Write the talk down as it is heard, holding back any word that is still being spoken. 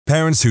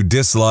Parents who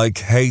dislike,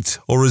 hate,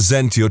 or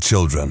resent your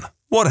children.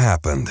 What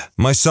happened?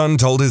 My son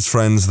told his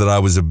friends that I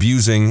was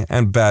abusing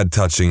and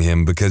bad-touching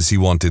him because he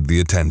wanted the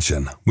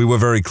attention. We were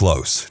very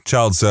close.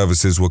 Child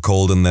services were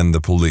called and then the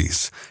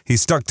police. He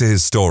stuck to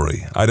his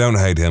story. I don't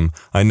hate him.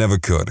 I never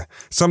could.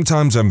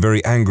 Sometimes I'm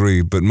very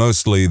angry, but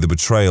mostly the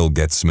betrayal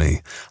gets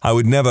me. I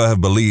would never have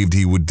believed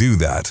he would do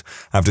that.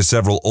 After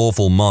several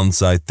awful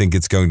months, I think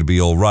it's going to be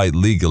all right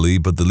legally,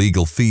 but the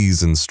legal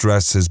fees and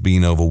stress has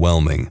been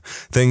overwhelming.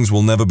 Things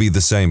will never be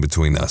the same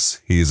between us.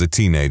 He is a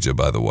teenager,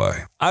 by the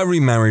way. I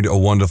remarried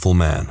a wonderful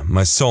man,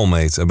 my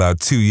soulmate, about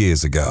 2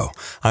 years ago.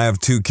 I have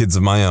 2 kids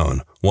of my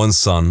own, one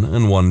son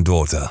and one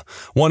daughter.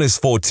 One is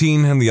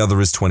 14 and the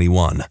other is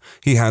 21.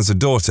 He has a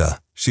daughter.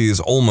 She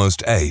is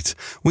almost 8.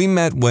 We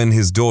met when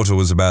his daughter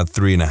was about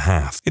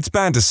 3.5. It's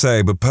bad to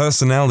say, but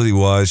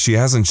personality-wise, she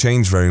hasn't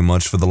changed very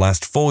much for the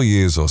last 4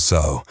 years or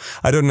so.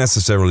 I don't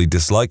necessarily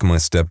dislike my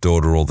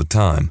stepdaughter all the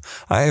time.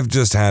 I have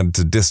just had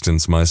to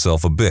distance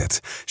myself a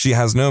bit. She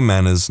has no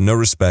manners, no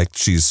respect,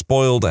 she's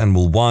spoiled and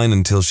will whine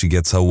until she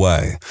gets her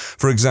way.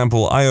 For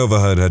example, I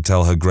overheard her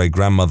tell her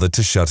great-grandmother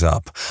to shut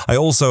up. I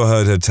also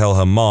heard her tell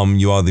her mom,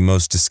 "You are the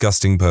most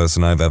disgusting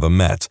person I've ever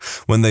met."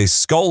 When they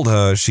scold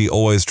her, she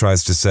always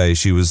tries to say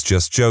she was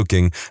just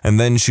joking, and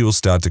then she will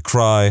start to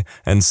cry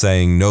and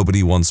saying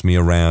nobody wants me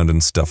around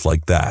and stuff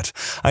like that.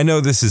 I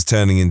know this is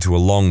turning into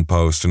a long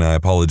post and I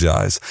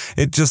apologize.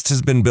 It just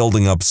has been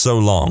building up so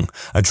long.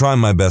 I try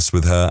my best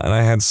with her and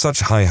I had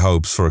such high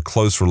hopes for a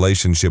close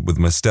relationship with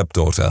my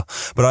stepdaughter,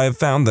 but I have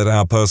found that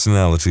our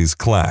personalities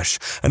clash,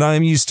 and I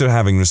am used to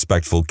having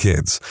respectful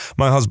kids.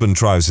 My husband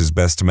tries his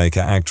best to make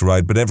her act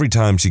right, but every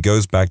time she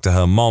goes back to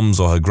her mom's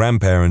or her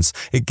grandparents,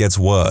 it gets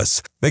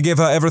worse. They give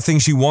her everything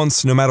she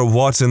wants, no matter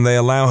what, and they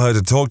allow her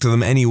to talk to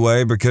them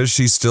anyway because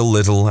she's still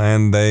little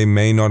and they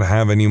may not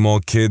have any more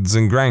kids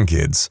and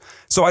grandkids.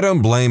 So I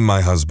don't blame my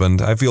husband.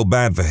 I feel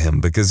bad for him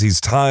because he's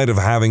tired of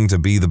having to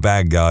be the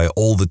bad guy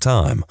all the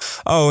time.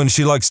 Oh, and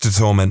she likes to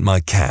torment my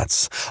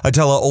cats. I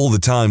tell her all the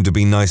time to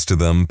be nice to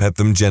them, pet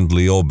them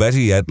gently, or better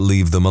yet,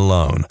 leave them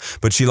alone.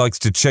 But she likes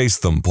to chase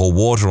them, pour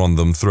water on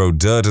them, throw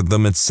dirt at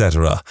them,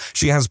 etc.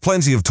 She has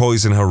plenty of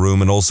toys in her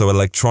room and also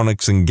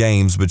electronics and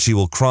games, but she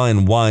will cry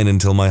and whine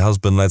until my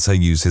husband lets her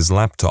use his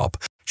laptop.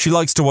 She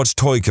likes to watch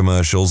toy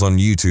commercials on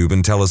YouTube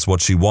and tell us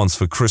what she wants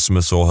for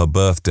Christmas or her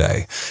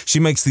birthday. She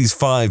makes these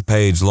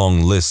 5-page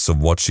long lists of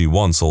what she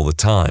wants all the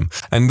time.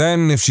 And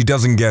then, if she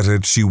doesn't get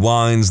it, she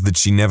whines that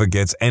she never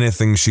gets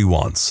anything she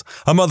wants.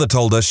 Her mother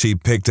told us she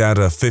picked out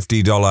a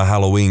 $50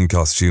 Halloween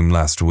costume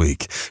last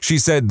week. She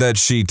said that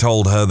she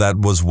told her that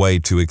was way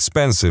too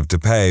expensive to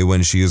pay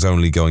when she is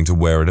only going to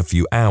wear it a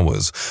few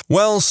hours.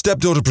 Well,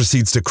 stepdaughter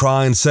proceeds to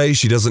cry and say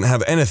she doesn't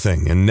have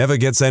anything and never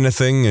gets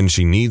anything and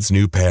she needs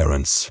new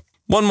parents.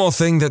 One more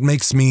thing that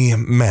makes me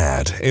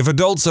mad. If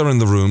adults are in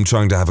the room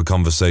trying to have a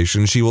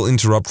conversation, she will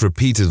interrupt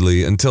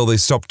repeatedly until they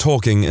stop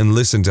talking and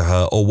listen to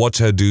her or watch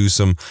her do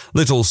some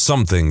little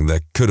something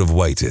that could have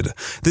waited.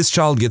 This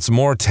child gets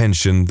more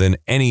attention than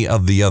any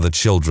of the other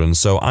children,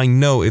 so I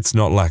know it's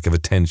not lack of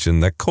attention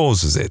that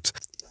causes it.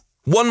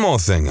 One more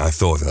thing I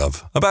thought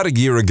of. About a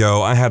year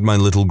ago, I had my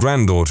little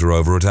granddaughter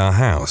over at our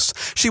house.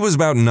 She was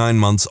about 9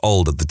 months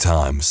old at the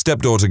time.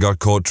 Stepdaughter got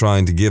caught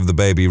trying to give the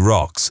baby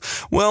rocks.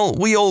 Well,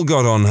 we all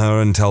got on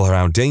her and tell her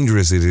how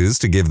dangerous it is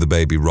to give the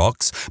baby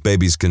rocks.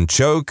 Babies can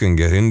choke and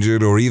get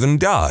injured or even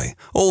die.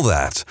 All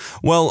that.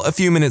 Well, a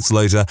few minutes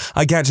later,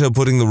 I catch her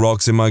putting the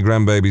rocks in my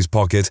grandbaby's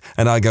pocket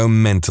and I go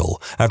mental.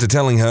 After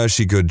telling her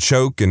she could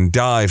choke and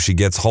die if she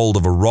gets hold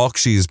of a rock,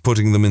 she is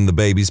putting them in the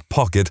baby's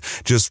pocket.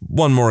 Just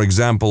one more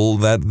example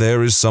that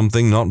there is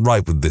something not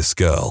right with this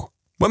girl.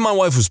 When my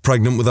wife was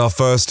pregnant with our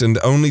first and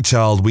only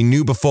child, we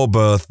knew before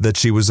birth that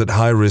she was at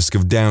high risk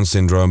of Down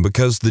syndrome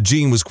because the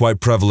gene was quite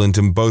prevalent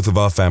in both of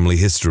our family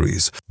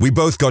histories. We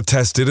both got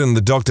tested and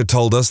the doctor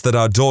told us that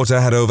our daughter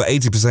had over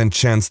 80%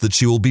 chance that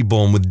she will be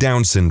born with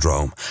Down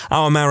syndrome.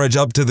 Our marriage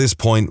up to this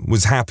point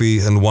was happy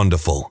and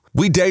wonderful.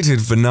 We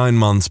dated for 9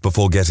 months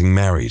before getting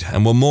married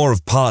and were more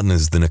of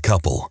partners than a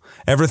couple.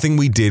 Everything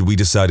we did, we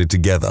decided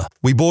together.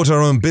 We bought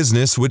our own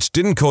business, which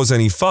didn't cause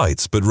any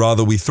fights, but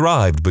rather we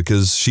thrived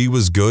because she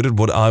was good at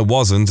what I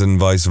wasn't and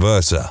vice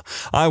versa.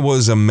 I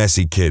was a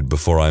messy kid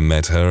before I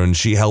met her and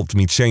she helped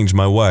me change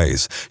my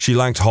ways. She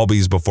lacked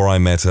hobbies before I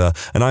met her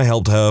and I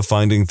helped her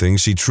finding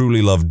things she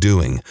truly loved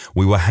doing.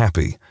 We were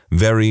happy.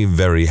 Very,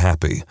 very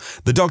happy.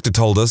 The doctor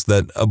told us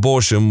that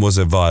abortion was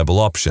a viable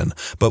option,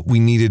 but we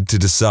needed to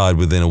decide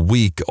within a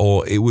week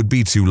or it would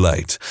be too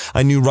late.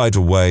 I knew right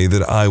away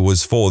that I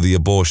was for the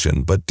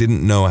abortion, but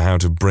didn't know how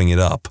to bring it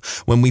up.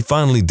 When we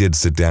finally did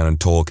sit down and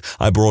talk,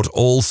 I brought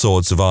all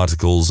sorts of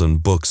articles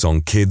and books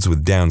on kids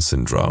with Down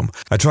syndrome.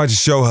 I tried to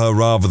show her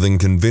rather than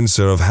convince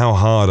her of how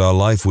hard our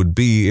life would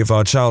be if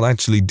our child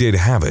actually did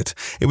have it.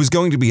 It was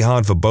going to be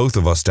hard for both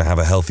of us to have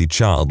a healthy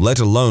child, let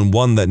alone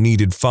one that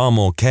needed far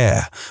more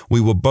care. We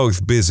were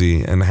both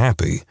busy and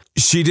happy.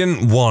 She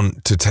didn't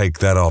want to take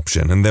that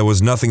option, and there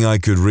was nothing I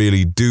could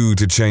really do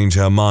to change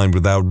her mind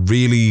without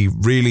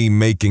really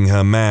making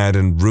her mad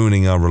and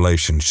ruining our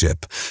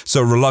relationship.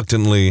 So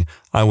reluctantly,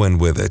 I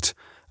went with it.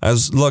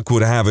 As luck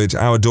would have it,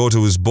 our daughter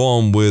was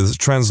born with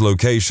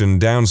translocation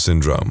Down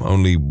syndrome.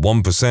 Only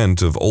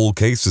 1% of all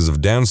cases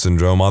of Down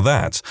syndrome are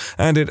that,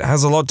 and it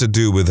has a lot to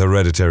do with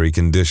hereditary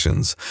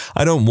conditions.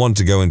 I don't want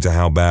to go into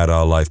how bad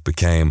our life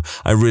became.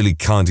 I really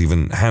can't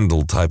even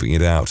handle typing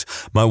it out.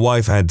 My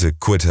wife had to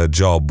quit her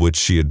job, which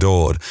she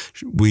adored.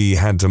 We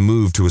had to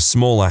move to a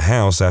smaller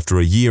house after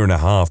a year and a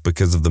half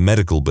because of the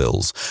medical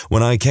bills.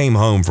 When I came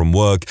home from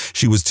work,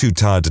 she was too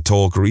tired to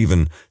talk or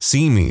even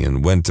see me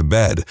and went to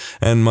bed,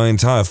 and my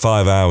entire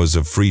 5 hours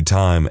of free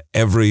time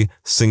every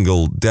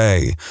single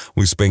day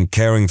we spent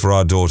caring for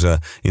our daughter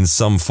in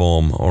some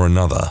form or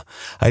another.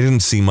 I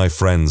didn't see my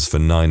friends for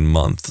 9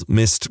 months,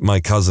 missed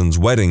my cousin's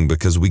wedding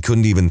because we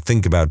couldn't even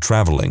think about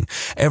traveling.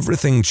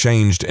 Everything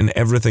changed, and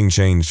everything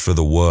changed for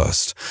the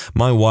worst.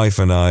 My wife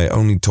and I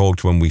only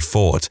talked when we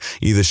fought.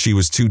 Either she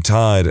was too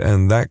tired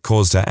and that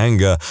caused her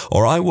anger,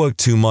 or I worked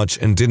too much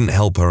and didn't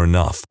help her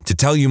enough. To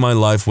tell you my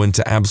life went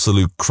to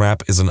absolute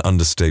crap is an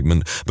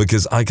understatement,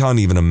 because I can't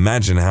even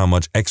imagine how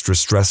much extra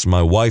stress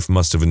my wife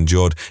must have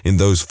endured in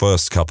those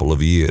first couple of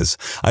years.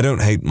 I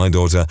don't hate my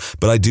daughter,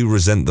 but I do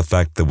resent the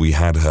fact that we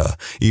had her,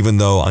 even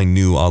though I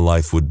knew our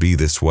life would be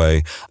this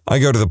way. I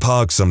go to the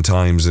park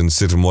sometimes and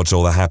sit and watch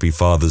all the happy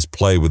fathers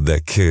play with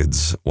their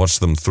kids, watch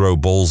them throw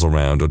balls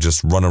around or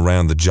just run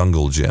around the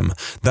jungle gym.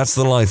 That's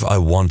the life I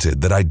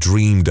wanted, that I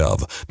dreamed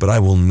of, but I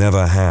will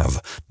never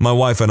have. My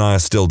wife and I are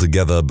still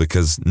together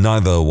because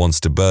neither wants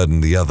to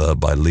burden the other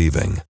by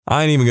leaving.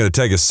 I ain't even going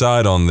to take a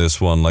side on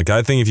this one.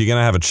 I think if you're going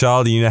to have a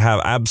child, you need to have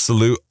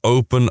absolute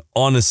open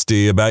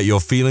honesty about your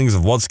feelings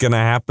of what's going to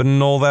happen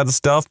and all that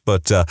stuff,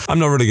 but I'm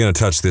not really going to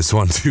touch this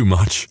one too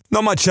much.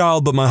 Not my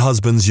child, but my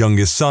husband's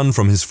youngest son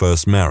from his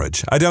first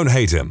marriage. I don't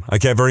hate him. I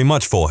care very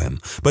much for him,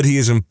 but he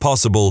is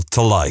impossible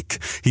to like.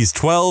 He's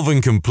 12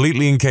 and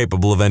completely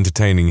incapable of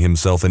entertaining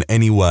himself in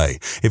any way.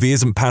 If he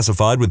isn't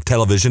pacified with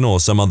television or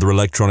some other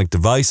electronic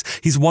device,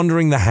 he's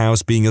wandering the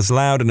house being as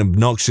loud and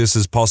obnoxious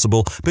as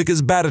possible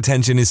because bad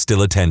attention is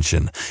still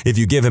attention. If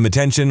you give him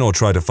attention or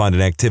try to find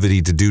an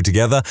activity to do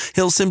together,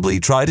 he'll simply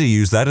try to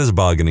use that as a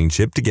bargaining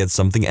chip to get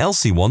something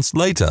else he wants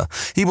later.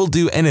 He will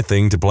do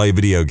anything to play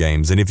video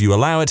games, and if you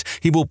allow it,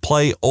 he will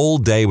play all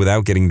day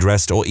without getting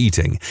dressed or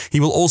eating. He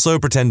will also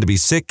pretend to be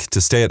sick to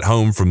stay at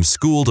home from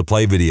school to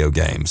play video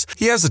games.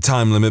 He has a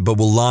time limit but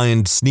will lie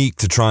and sneak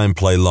to try and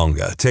play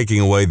longer. Taking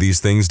away these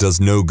things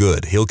does no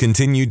good. He'll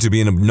continue to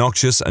be an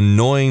obnoxious,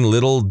 annoying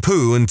little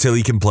poo until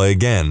he can play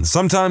again.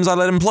 Sometimes I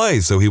let him play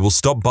so he will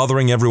stop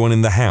bothering everyone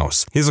in the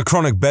house. He's a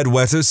chronic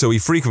bedwetter, so he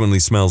frequently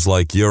smells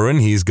like urine.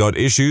 He's got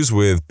issues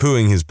with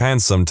pooing his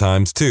pants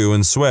sometimes too,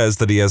 and swears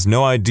that he has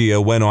no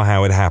idea when or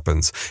how it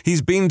happens.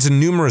 He's been to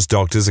numerous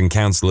doctors and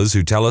counselors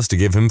who tell us to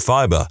give him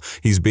fiber.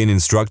 He's been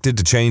instructed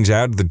to change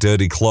out the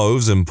dirty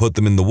clothes and put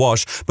them in the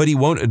wash, but he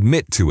won't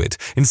admit to it.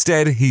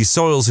 Instead, he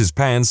soils his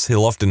pants.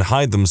 He'll often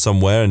hide them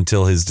somewhere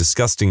until his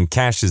disgusting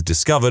cache is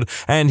discovered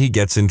and he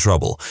gets in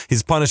trouble.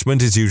 His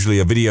punishment is usually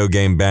a video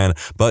game ban,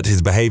 but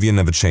his behavior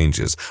never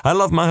changes. I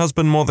love my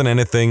husband more than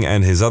anything,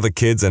 and his other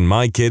kids and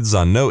my kids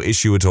are no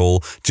issue at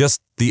all,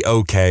 just the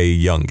okay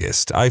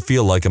youngest. I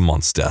feel like a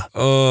monster.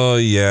 Oh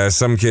yeah,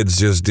 some kids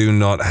just do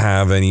not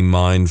have any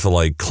mind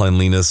for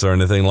cleanliness or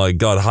anything.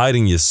 God,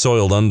 hiding your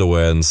soiled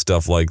underwear and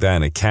stuff like that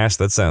in a cache,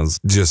 that sounds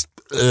just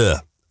ugh.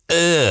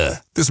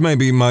 This may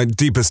be my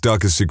deepest,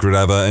 darkest secret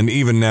ever, and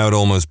even now it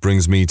almost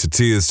brings me to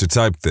tears to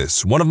type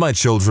this. One of my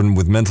children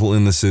with mental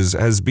illnesses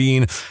has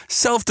been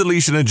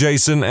self-deletion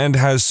adjacent and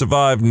has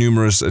survived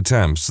numerous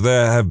attempts.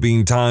 There have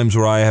been times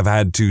where I have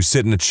had to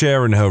sit in a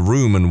chair in her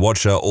room and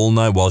watch her all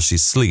night while she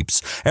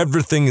sleeps.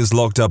 Everything is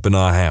locked up in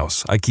our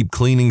house. I keep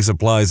cleaning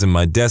supplies in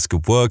my desk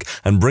at work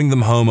and bring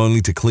them home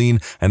only to clean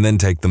and then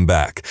take them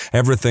back.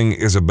 Everything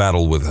is a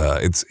battle with her.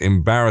 It's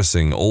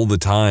embarrassing all the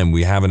time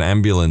we have an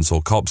ambulance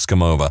or cops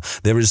come over.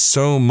 There is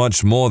so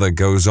much more that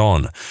goes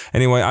on.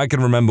 Anyway, I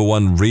can remember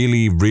one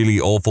really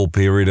awful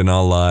period in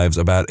our lives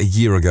about a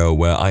year ago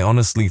where I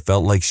honestly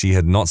felt like she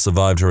had not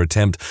survived her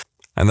attempt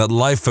and that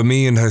life for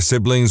me and her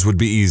siblings would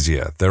be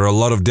easier. There are a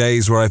lot of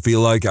days where I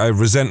feel like I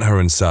resent her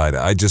inside.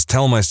 I just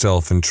tell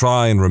myself and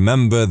try and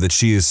remember that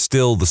she is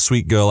still the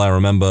sweet girl I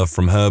remember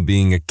from her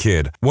being a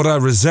kid. What I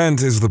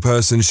resent is the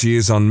person she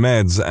is on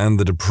meds and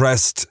the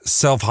depressed,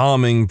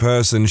 self-harming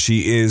person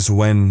she is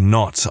when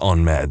not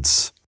on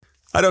meds.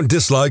 I don't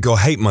dislike or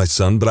hate my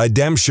son, but I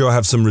damn sure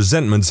have some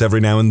resentments every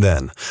now and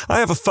then. I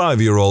have a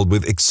 5-year-old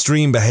with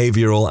extreme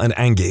behavioral and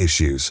anger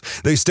issues.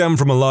 They stem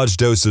from a large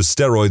dose of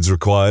steroids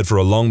required for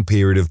a long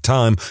period of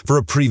time for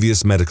a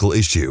previous medical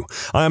issue.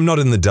 I am not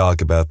in the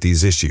dark about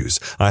these issues.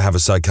 I have a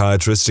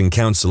psychiatrist and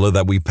counselor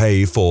that we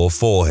pay for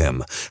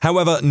him.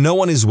 However, no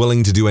one is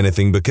willing to do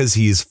anything because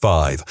he is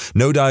 5.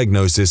 No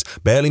diagnosis,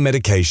 barely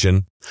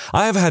medication.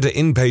 I have had to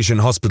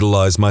inpatient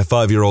hospitalize my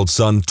 5-year-old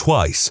son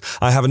twice.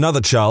 I have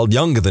another child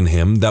younger than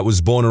him that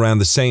was born around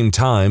the same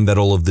time that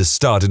all of this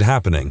started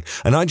happening,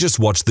 and I just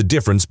watched the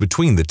difference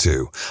between the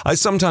two. I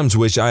sometimes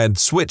wish I had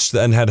switched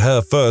and had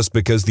her first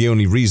because the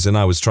only reason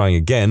I was trying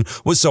again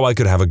was so I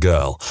could have a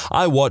girl.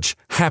 I watch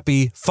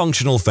happy,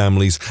 functional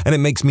families, and it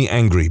makes me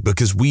angry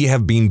because we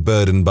have been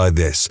burdened by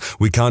this.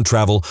 We can't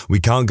travel, we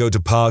can't go to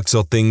parks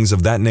or things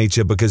of that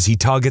nature because he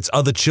targets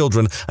other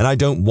children, and I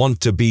don't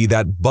want to be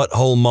that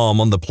butthole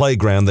mom on the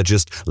playground that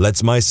just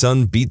lets my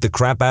son beat the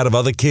crap out of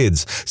other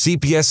kids.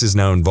 CPS is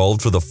now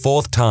involved for the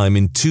 4th time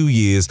in 2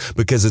 years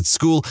because at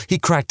school he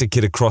cracked a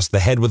kid across the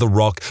head with a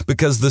rock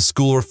because the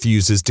school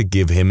refuses to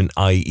give him an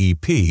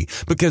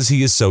IEP because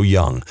he is so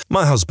young.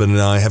 My husband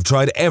and I have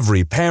tried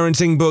every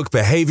parenting book,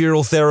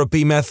 behavioral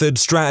therapy method,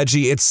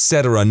 strategy,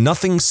 etc.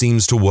 Nothing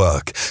seems to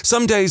work.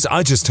 Some days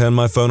I just turn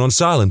my phone on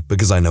silent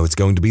because I know it's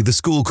going to be the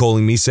school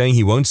calling me saying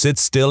he won't sit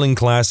still in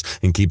class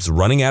and keeps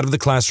running out of the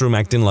classroom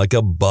acting like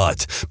a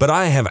butt. But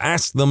I have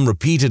asked them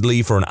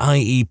repeatedly for an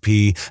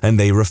IEP and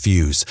they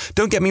refuse.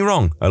 Don't get me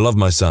wrong, I love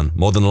my son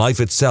more than life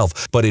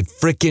itself, but it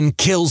frickin'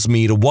 kills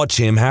me to watch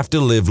him have to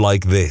live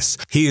like this.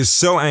 He is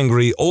so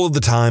angry all of the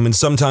time, and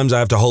sometimes I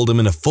have to hold him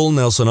in a full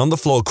Nelson on the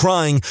floor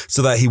crying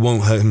so that he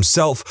won't hurt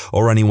himself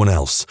or anyone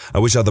else. I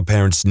wish other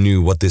parents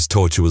knew what this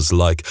torture was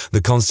like,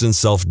 the constant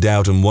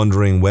self-doubt and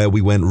wondering where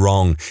we went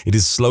wrong. It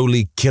is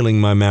slowly killing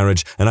my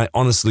marriage, and I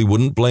honestly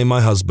wouldn't blame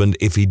my husband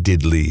if he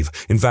did leave.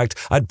 In fact,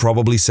 I'd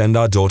probably send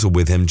our daughter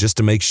with him just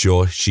to make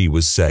sure she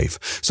was safe.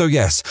 So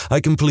yes, I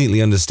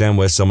completely understand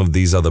where some of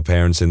these other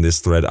parents in this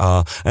thread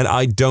are, and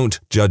I don't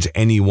judge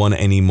anyone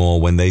anymore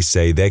when they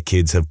say their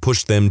kids have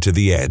pushed them to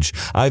the edge.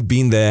 I've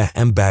been there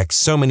and back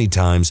so many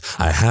times,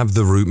 I have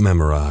the route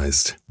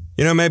memorized.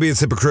 You know, maybe it's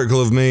hypocritical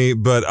of me,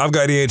 but I've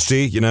got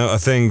ADHD, a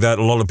thing that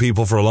a lot of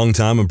people for a long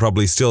time would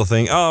probably still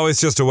think, oh,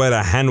 it's just a way to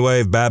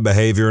handwave bad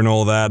behavior and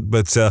all that.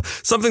 But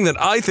something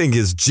that I think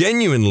is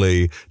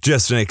genuinely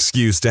just an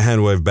excuse to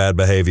handwave bad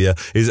behavior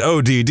is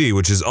ODD,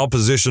 which is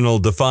oppositional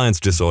defiance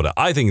disorder.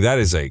 I think that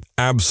is a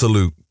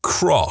absolute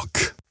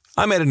crock.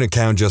 I made an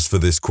account just for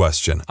this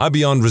question. I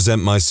beyond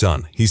resent my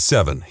son. He's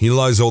 7. He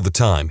lies all the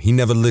time. He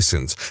never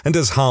listens and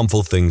does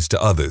harmful things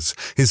to others.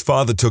 His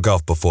father took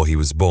off before he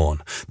was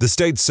born. The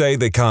states say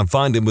they can't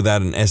find him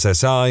without an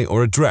SSI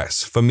or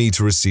address for me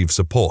to receive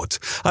support.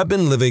 I've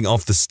been living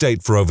off the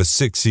state for over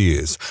 6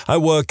 years. I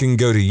work and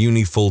go to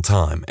uni full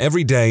time.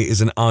 Every day is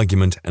an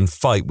argument and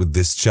fight with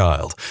this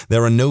child.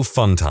 There are no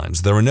fun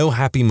times. There are no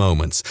happy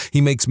moments.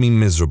 He makes me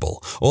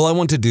miserable. All I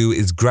want to do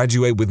is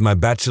graduate with my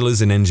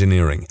bachelor's in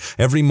engineering.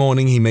 Every morning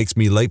he makes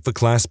me late for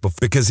class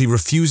because he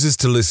refuses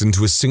to listen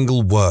to a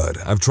single word.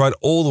 I've tried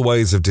all the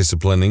ways of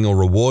disciplining or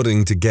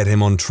rewarding to get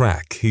him on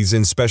track. He's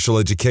in special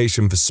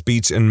education for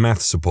speech and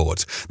math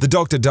support. The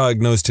doctor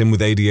diagnosed him with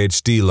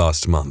ADHD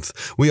last month.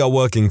 We are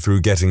working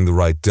through getting the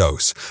right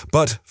dose.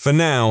 But for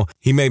now,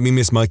 he made me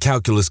miss my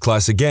calculus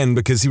class again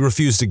because he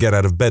refused to get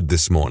out of bed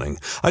this morning.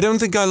 I don't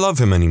think I love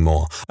him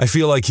anymore. I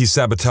feel like he's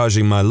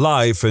sabotaging my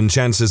life and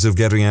chances of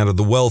getting out of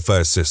the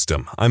welfare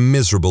system. I'm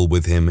miserable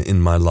with him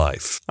in my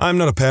life. I'm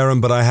not a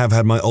parent, but I have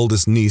had my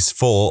oldest niece,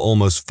 4,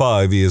 almost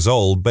 5 years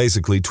old,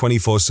 basically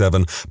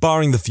 24/7,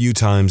 barring the few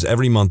times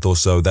every month or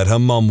so that her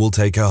mom will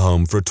take her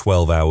home for a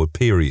 12-hour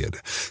period.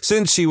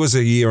 Since she was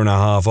a year and a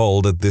half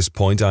old, at this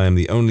point I am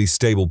the only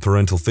stable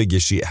parental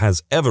figure she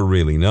has ever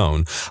really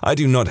known. I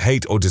do not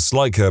hate or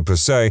dislike her per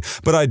se,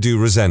 but I do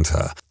resent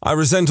her. I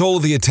resent all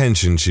the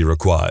attention she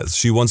requires.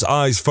 She wants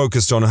eyes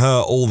focused on her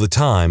all the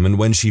time, and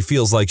when she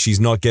feels like she's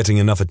not getting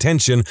enough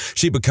attention,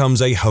 she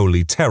becomes a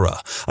holy terror.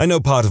 I know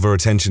part of her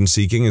attention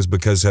seeking is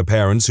because her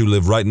parents, who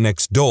live right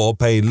next door,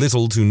 pay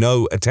little to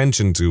no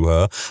attention to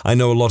her. I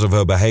know a lot of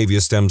her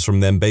behavior stems from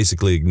them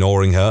basically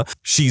ignoring her.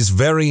 She's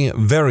very,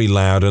 very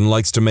loud and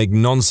likes to make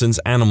nonsense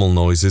animal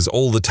noises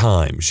all the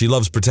time. She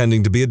loves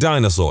pretending to be a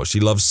dinosaur. She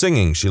loves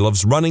singing. She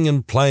loves running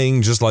and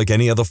playing just like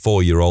any other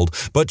 4-year-old,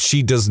 but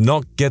she does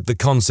not get the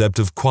concept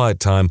of quiet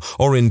time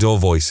or indoor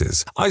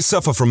voices. I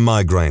suffer from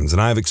migraines, and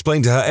I have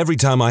explained to her every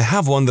time I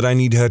have one that I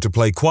need her to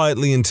play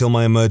quietly until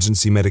my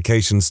emergency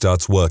medication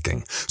starts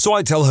working. So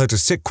I tell her to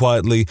sit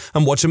quietly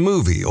and watch a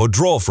movie or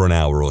draw for an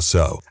hour or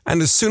so.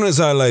 And as soon as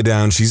I lay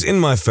down, she's in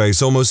my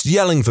face, almost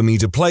yelling for me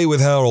to play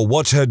with her or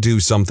watch her do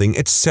something,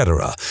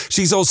 etc.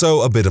 She's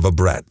also a bit of a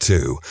brat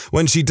too.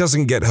 When she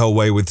doesn't get her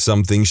way with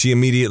something, she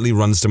immediately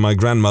runs to my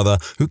grandmother,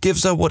 who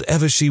gives her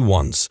whatever she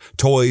wants.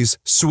 Toys,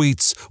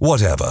 sweets,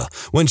 whatever.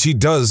 When she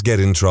does get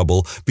in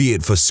trouble, be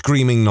it for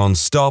screaming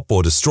non-stop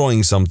or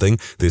destroying something,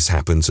 this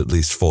happens at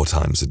least 4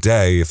 times a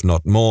day, if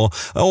not more,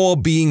 or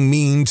being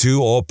mean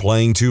to or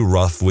playing too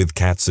rough with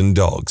cats and on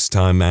dogs.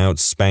 Time out,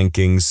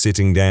 spanking,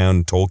 sitting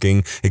down,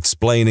 talking,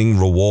 explaining,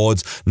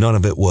 rewards, none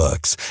of it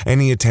works.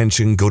 Any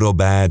attention, good or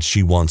bad,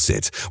 she wants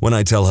it. When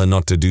I tell her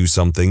not to do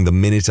something, the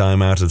minute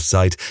I'm out of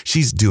sight,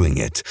 she's doing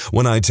it.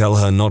 When I tell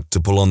her not to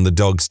pull on the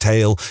dog's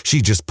tail,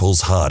 she just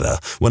pulls harder.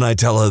 When I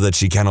tell her that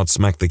she cannot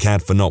smack the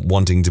cat for not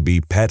wanting to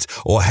be pet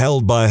or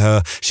held by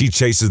her, she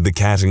chases the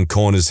cat and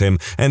corners him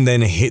and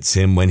then hits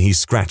him when he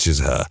scratches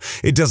her.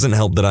 It doesn't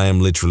help that I am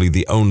literally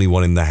the only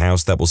one in the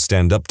house that will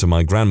stand up to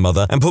my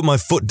grandmother and put my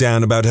foot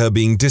down about her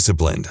being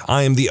disciplined.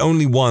 I am the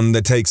only one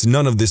that takes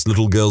none of this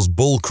little girl's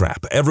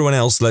bullcrap. Everyone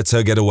else lets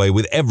her get away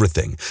with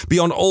everything.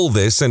 Beyond all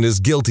this, and as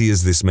guilty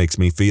as this makes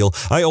me feel,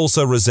 I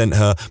also resent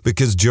her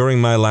because during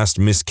my last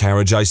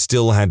miscarriage I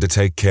still had to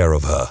take care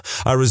of her.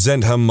 I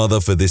resent her mother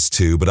for this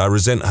too, but I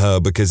resent her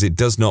because it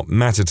does not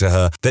matter to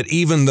her that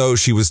even though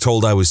she was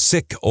told I was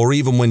sick, or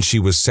even when she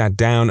was sat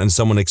down and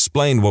someone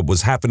explained what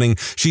was happening,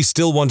 she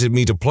still wanted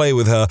me to play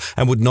with her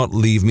and would not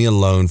leave me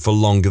alone for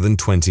longer than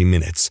 20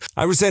 minutes.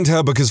 I resent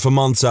her because for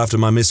months after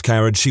my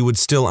miscarriage she would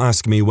still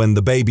ask me when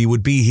the baby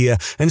would be here,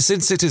 and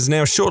since it is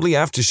now shortly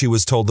after she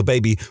was told the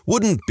baby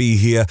wouldn't be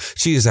here,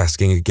 she is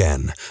asking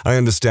again. I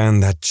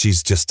understand that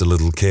she's just a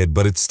little kid,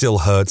 but it still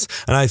hurts,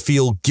 and I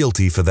feel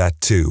guilty for that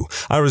too.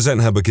 I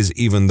resent her because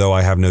even though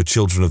I have no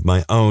children of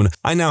my own,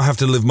 I now have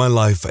to live my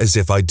life as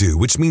if I do,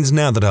 which means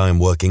now that I am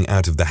working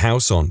out of the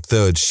house on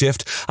third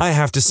shift, I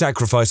have to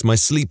sacrifice my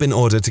sleep in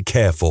order to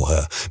care for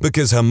her.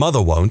 Because her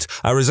mother won't,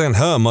 I resent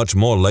her much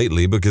more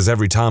lately because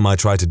every time I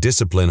try to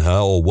discipline her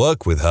or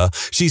work with her,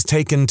 she's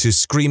taken to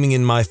screaming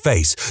in my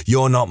face,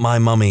 "You're not my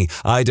mummy,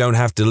 I don't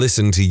have to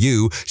listen to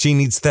you." She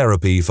needs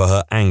therapy for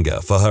her anger,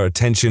 for her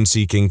attention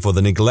seeking, for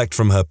the neglect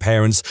from her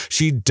parents.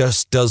 She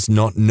just does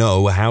not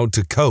know how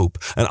to cope,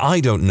 and I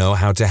don't know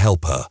how to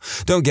help her.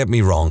 Don't get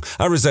me wrong,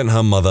 I resent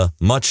her mother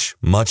much,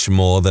 much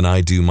more than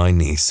I do my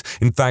niece.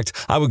 In fact,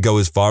 I would go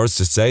as far as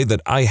to say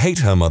that I hate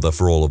her mother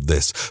for all of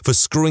this, for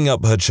screwing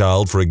up her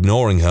child, for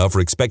ignoring her, for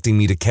expecting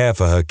me to care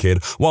for her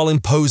kid, while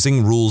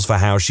imposing rules for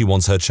how she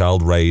wants her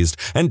child raised,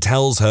 and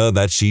tells her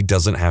that she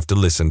doesn't have to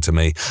listen to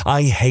me.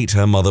 I hate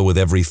her mother with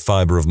every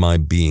fiber of my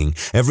being.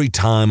 Every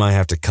time I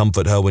have to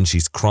comfort her when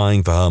she's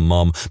crying for her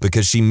mom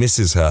because she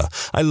misses her.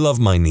 I love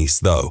my niece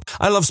though.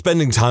 I love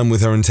spending time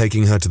with her and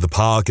taking her to the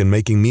park and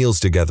making meals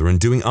together and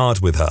doing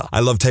art with her. I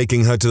love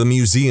taking her to the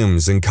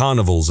museums and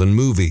carnivals and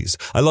movies.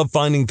 I love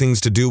finding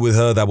things to do with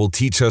her that will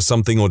teach her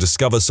something or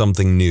discover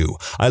something new.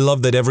 I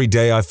love that every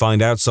day I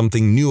find out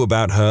something new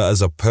about her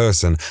as a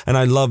person, and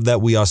I love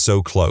that we are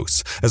so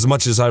close. As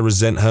much as I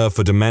resent her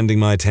for demanding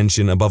my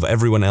attention above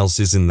everyone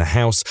else's in the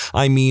house,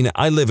 I mean,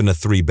 I live in a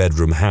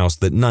 3-bedroom house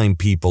that 9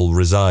 people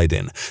reside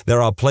in.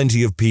 There are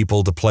plenty of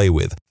people to play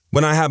with.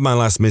 When I had my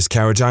last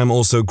miscarriage, I am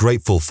also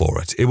grateful for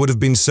it. It would have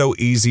been so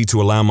easy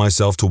to allow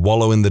myself to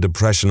wallow in the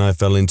depression I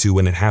fell into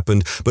when it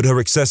happened, but her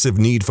excessive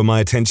need for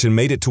my attention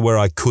made it to where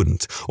I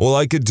couldn't. All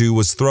I could do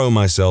was throw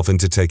myself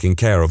into taking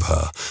care of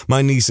her.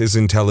 My niece is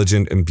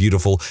intelligent and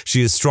beautiful,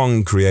 she is strong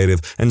and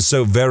creative, and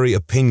so very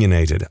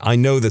opinionated. I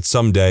know that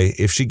someday,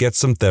 if she gets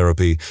some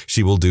therapy,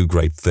 she will do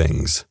great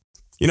things.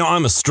 You know,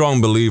 I'm a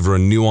strong believer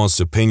in nuanced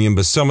opinion,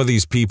 but some of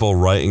these people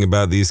writing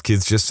about these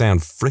kids just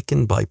sound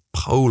frickin'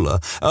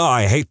 bipolar. Oh,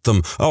 I hate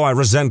them. Oh, I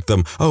resent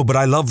them. Oh, but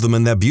I love them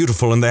and they're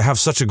beautiful and they have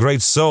such a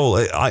great soul.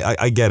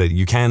 I get it.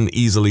 You can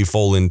easily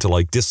fall into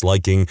like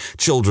disliking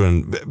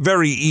children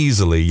very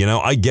easily, you know.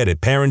 I get it.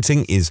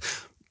 Parenting is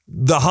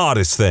the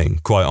hardest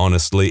thing, quite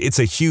honestly. It's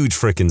a huge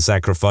frickin'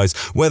 sacrifice,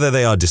 whether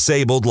they are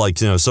disabled, like,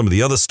 you know, some of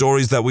the other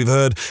stories that we've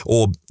heard,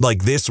 or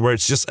like this, where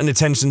it's just an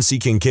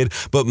attention-seeking kid.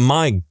 But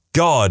my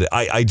God,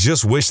 I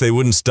just wish they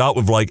wouldn't start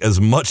with, like, as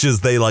much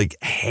as they, like,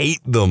 hate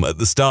them at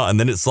the start, and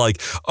then it's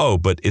like, oh,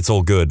 but it's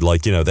all good,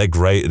 like, you know, they're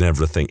great and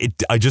everything.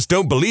 I just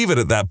don't believe it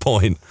at that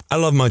point. I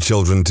love my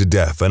children to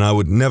death, and I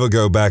would never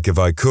go back if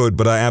I could,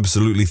 but I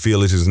absolutely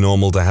feel it is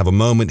normal to have a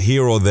moment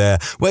here or there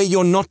where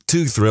you're not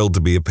too thrilled to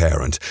be a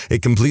parent.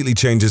 It completely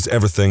changes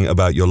everything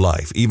about your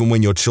life, even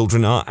when your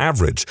children are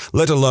average,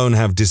 let alone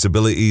have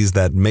disabilities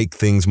that make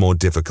things more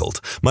difficult.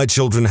 My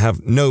children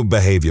have no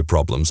behavior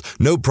problems,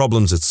 no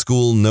problems at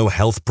school, no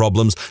health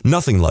problems,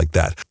 nothing like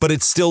that. But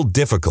it's still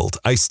difficult.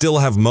 I still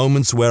have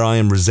moments where I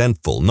am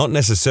resentful, not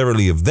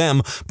necessarily of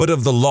them, but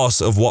of the loss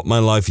of what my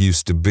life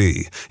used to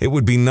be. It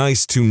would be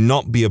nice to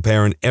not be a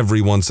parent every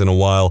once in a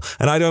while,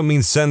 and I don't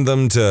mean send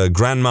them to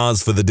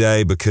grandma's for the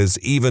day, because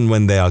even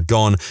when they are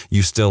gone,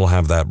 you still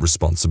have that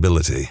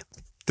responsibility.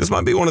 This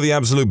might be one of the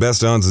absolute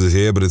best answers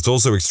here, but it's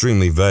also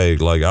extremely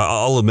vague. Like,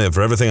 I'll admit,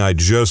 for everything I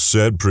just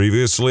said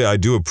previously, I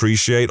do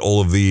appreciate all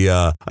of the,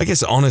 I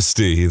guess,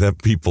 honesty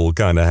that people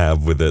kind of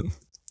have with it.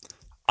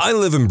 I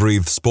live and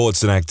breathe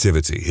sports and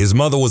activity. His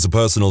mother was a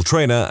personal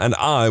trainer and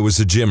I was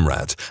a gym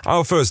rat.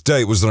 Our first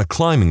date was on a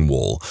climbing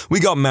wall. We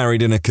got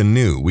married in a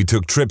canoe. We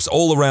took trips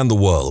all around the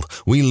world.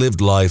 We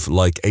lived life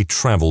like a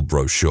travel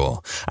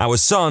brochure. Our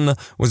son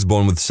was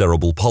born with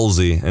cerebral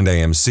palsy and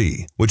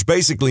AMC, which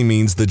basically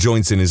means the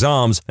joints in his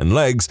arms and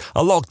legs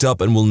are locked up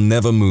and will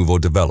never move or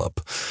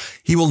develop.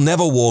 He will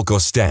never walk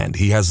or stand.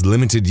 He has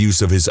limited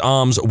use of his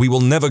arms. We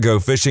will never go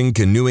fishing,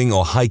 canoeing,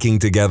 or hiking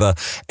together.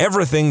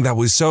 Everything that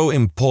was so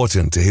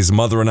important to his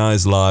mother and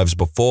I's lives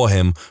before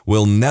him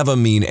will never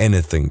mean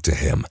anything to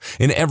him.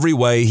 In every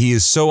way, he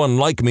is so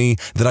unlike me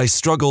that I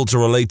struggle to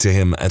relate to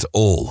him at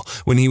all.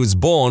 When he was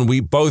born, we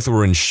both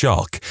were in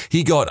shock.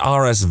 He got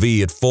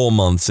RSV at 4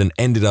 months and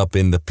ended up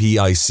in the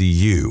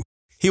PICU.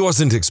 He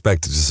wasn't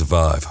expected to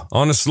survive.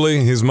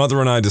 Honestly, his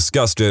mother and I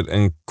discussed it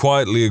and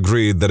quietly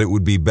agreed that it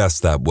would be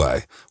best that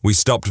way. We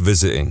stopped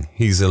visiting.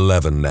 He's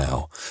 11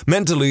 now.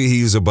 Mentally,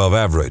 he's above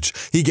average.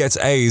 He gets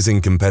A's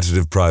in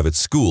competitive private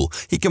school.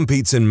 He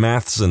competes in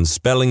maths and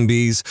spelling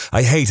bees.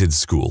 I hated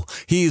school.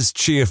 He is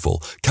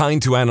cheerful,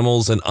 kind to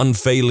animals, and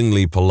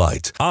unfailingly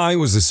polite. I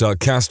was a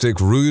sarcastic,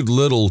 rude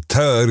little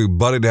turd who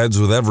butted heads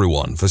with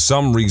everyone. For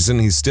some reason,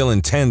 he's still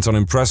intent on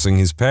impressing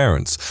his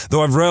parents,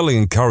 though I've rarely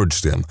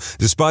encouraged him.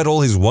 Despite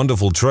all his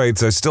wonderful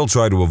traits, I still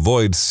try to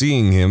avoid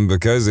seeing him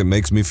because it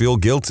makes me feel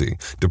guilty,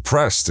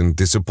 depressed, and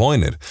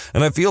disappointed.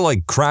 And I feel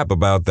like crap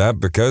about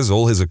that because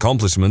all his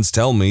accomplishments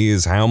tell me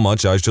is how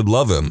much I should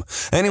love him.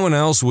 Anyone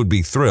else would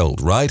be thrilled,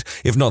 right?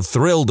 If not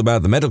thrilled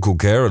about the medical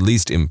care, at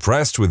least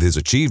impressed with his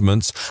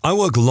achievements. I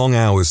work long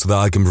hours so that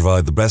I can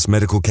provide the best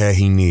medical care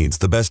he needs,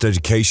 the best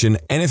education,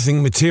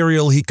 anything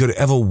material he could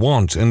ever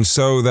want, and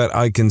so that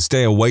I can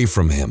stay away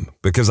from him,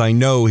 because I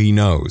know he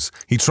knows.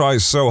 He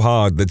tries so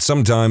hard that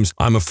sometimes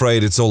I'm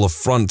afraid it's all a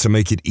front to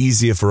make it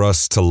easier for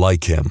us to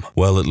like him.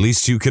 Well, at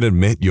least you can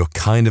admit you're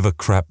kind of a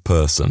crap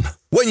person.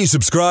 When you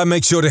subscribe,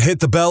 make sure to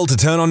hit the bell to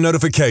turn on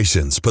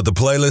notifications. Put the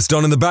playlist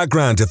on in the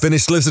background to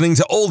finish listening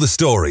to all the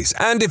stories.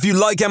 And if you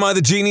like Am I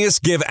the Genius,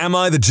 give Am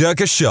I the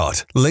Jerk a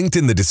shot. Linked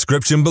in the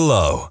description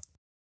below.